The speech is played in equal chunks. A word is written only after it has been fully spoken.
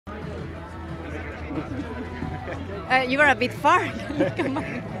You are a bit far. Come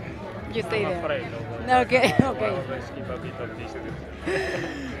on. You stay there. Okay, okay.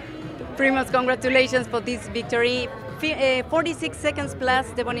 Primoz, congratulations for this victory. 46 seconds plus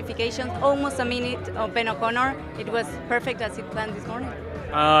the bonification, almost a minute of Ben O'Connor. It was perfect as it planned this morning.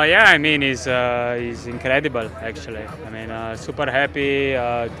 Yeah, I mean, he's incredible actually. I mean, super happy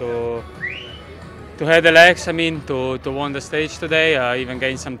to have the legs. I mean, to won the stage today, even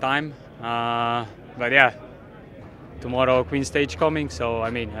gain some time. But yeah, tomorrow Queen stage coming. So I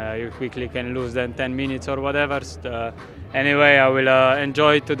mean, you quickly can lose then 10 minutes or whatever. Anyway, I will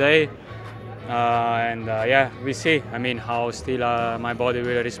enjoy today. And yeah, we see. I mean, how still my body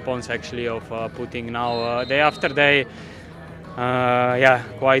will respond actually of putting now day after day. Yeah,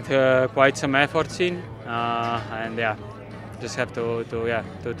 quite some efforts in, and yeah, just have to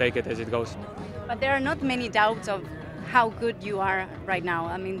take it as it goes. But there are not many doubts of how good you are right now.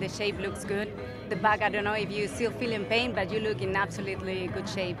 I mean, the shape looks good. The back, I don't know if you still feel in pain, but you look in absolutely good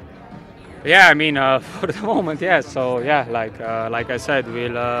shape. Yeah, I mean, for the moment, yeah. So yeah, like I said,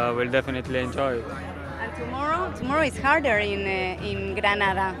 we'll definitely enjoy it. And tomorrow is harder in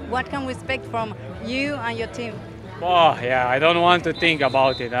Granada. What can we expect from you and your team? Oh yeah, I don't want to think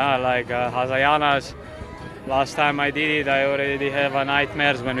about it. Like Hazayanas, last time I did it, I already have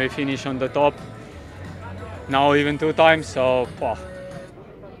nightmares when we finish on the top. Now even 2 times, so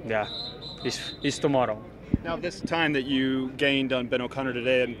yeah, it's tomorrow. Now this time that you gained on Ben O'Connor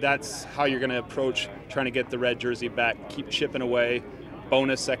today, and that's how you're going to approach trying to get the red jersey back, keep chipping away,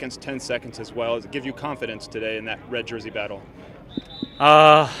 bonus seconds, 10 seconds as well. Does it give you confidence today in that red jersey battle?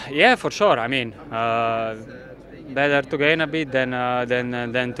 Yeah, for sure. I mean, better to gain a bit than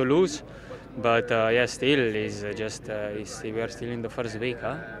to lose. But yeah, still is just we are still in the first week.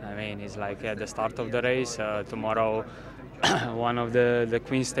 Huh? I mean, it's like the start of the race tomorrow. One of the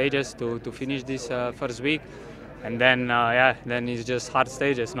Queen stages to finish this first week, and then yeah, then it's just hard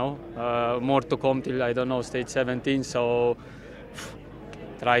stages. No, more to come till I don't know stage 17. So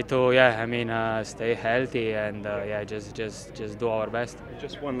try to stay healthy and yeah, just do our best.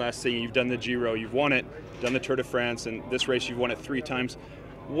 Just one last thing: you've done the Giro, you've won it, done the Tour de France, and this race you've won it 3 times.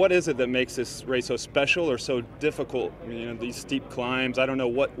 What is it that makes this race so special or so difficult? You know, these steep climbs. I don't know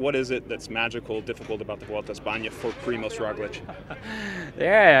what is it that's magical, difficult about the Vuelta a España for Primoz Roglic?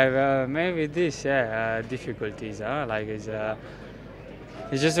 Yeah, maybe this. Yeah, difficulties. Like it's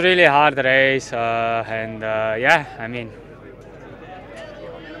just really hard race, and yeah, I mean,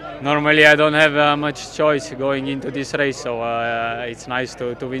 normally I don't have much choice going into this race, so it's nice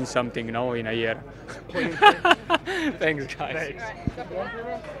to win something, you know, in a year. Thanks, guys. Thanks.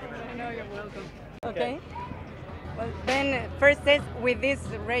 You're welcome. Okay. Well, then first test with this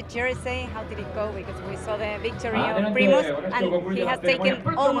red jersey, how did it go? Because we saw the victory of Primoz, and he has taken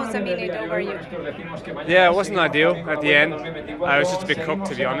almost a minute over you. Yeah, it wasn't ideal at the end. I was just a bit cooked,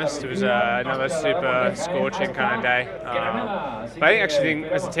 to be honest. It was another super scorching kind of day. But I think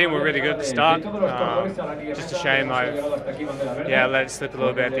as a team we're really good at the start. Just a shame I let it slip a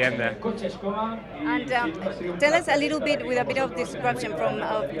little bit at the end there. And tell us a little bit, with a bit of description from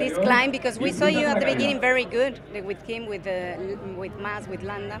this climb, because we saw you at the beginning very good with him, with Mas, with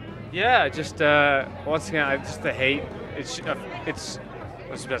Landa. Yeah, just once again, just the heat. It's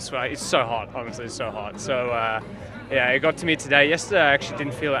what's the best way? It's so hot, honestly, it's so hot. So yeah, it got to me today. Yesterday I actually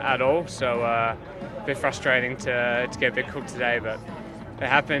didn't feel it at all, so a bit frustrating to get a bit cooked today, but it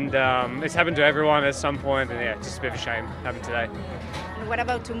happened. It's happened to everyone at some point, and yeah, just a bit of a shame it happened today. And what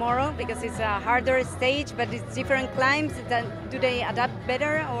about tomorrow? Because it's a harder stage, but it's different climbs. Do they adapt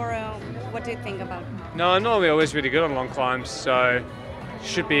better, or what do you think about? No, I'm normally always really good on long climbs, so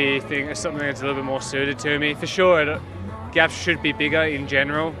should be something that's a little bit more suited to me. For sure, gaps should be bigger in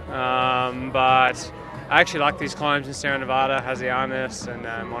general, but I actually like these climbs in Sierra Nevada, Hazayanas and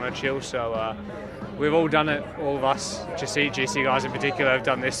Monochill, so we've all done it, all of us, GC guys in particular have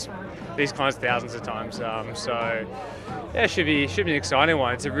done these climbs thousands of times, so yeah, it should be an exciting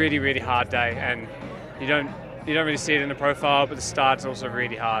one. It's a really, really hard day, and you don't really see it in the profile, but the start's also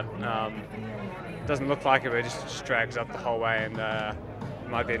really hard. It doesn't look like it, but it just drags up the whole way, and it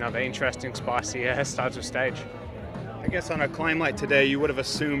might be another interesting, spicy start to a stage. I guess on a climb like today, you would have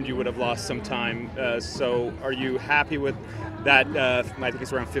assumed you would have lost some time. So are you happy with that? I think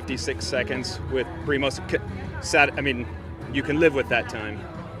it's around 56 seconds with Primoz. I mean, you can live with that time.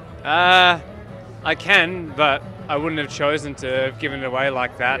 I can, but I wouldn't have chosen to have given it away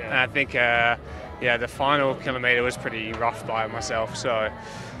like that. Yeah. And I think, yeah, the final kilometre was pretty rough by myself. So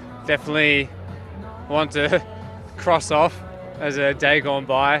definitely want to cross off as a day gone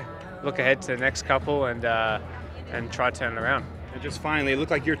by, look ahead to the next couple, and try to turn it around. And just finally, it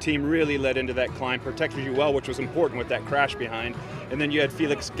looked like your team really led into that climb, protected you well, which was important with that crash behind. And then you had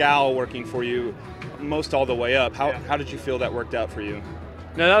Felix Gal working for you most all the way up. How did you feel that worked out for you?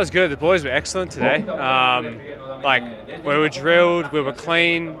 No, that was good. The boys were excellent today. Like, we were drilled, we were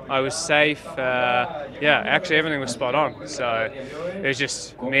clean, I was safe. Yeah, actually everything was spot on. So it was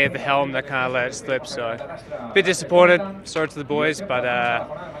just me at the helm that kind of let it slip. So a bit disappointed, sorry to the boys, but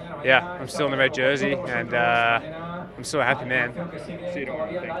yeah, I'm still in the red jersey and I'm still a happy man. See you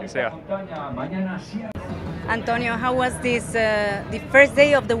tomorrow. Thank you. See ya. Antonio, how was this the first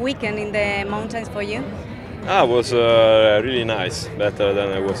day of the weekend in the mountains for you? It was really nice, better than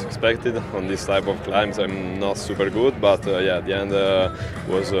I was expected. On this type of climbs I'm not super good, but yeah, at the end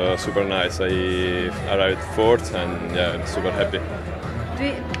was super nice. I arrived fourth and yeah, I'm super happy.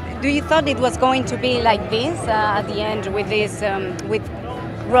 Do you thought it was going to be like this at the end with this with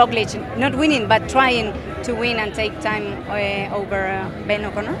Roglic not winning but trying to win and take time over Ben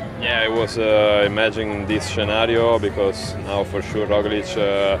O'Connor? Yeah, I was imagining this scenario because now for sure Roglic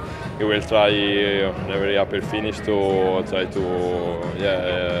he will try on every upper finish to try to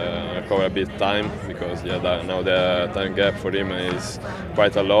recover a bit time because yeah, now the time gap for him is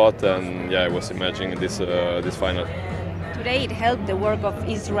quite a lot, and yeah, I was imagining this final. Today it helped the work of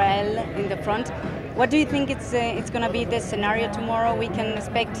Israel in the front. What do you think it's going to be the scenario tomorrow? We can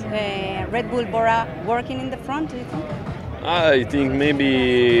expect Red Bull Bora working in the front, do you think? I think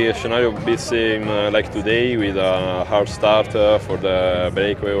maybe a scenario will be same like today with a hard start for the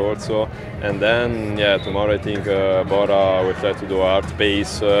breakaway also, and then yeah, tomorrow I think Bora will try to do a hard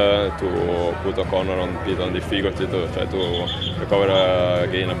pace to put O'Connor on difficulty to try to recover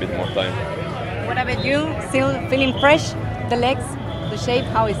gain a bit more time. What about you? Still feeling fresh? The legs, the shape,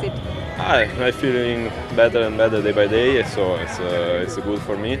 how is it? I'm feeling better and better day by day, so it's good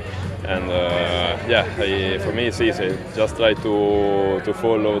for me. And yeah, for me it's easy. Just try to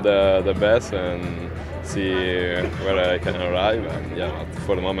follow the best and see where I can arrive. And yeah,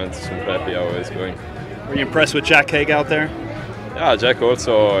 for the moment, I'm happy how it's going. Were you impressed with Jack Haig out there? Yeah, Jack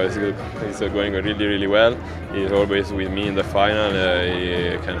also is good. He's going really well. He's always with me in the final.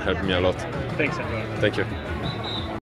 He can help me a lot. Thanks, everyone. Thank you.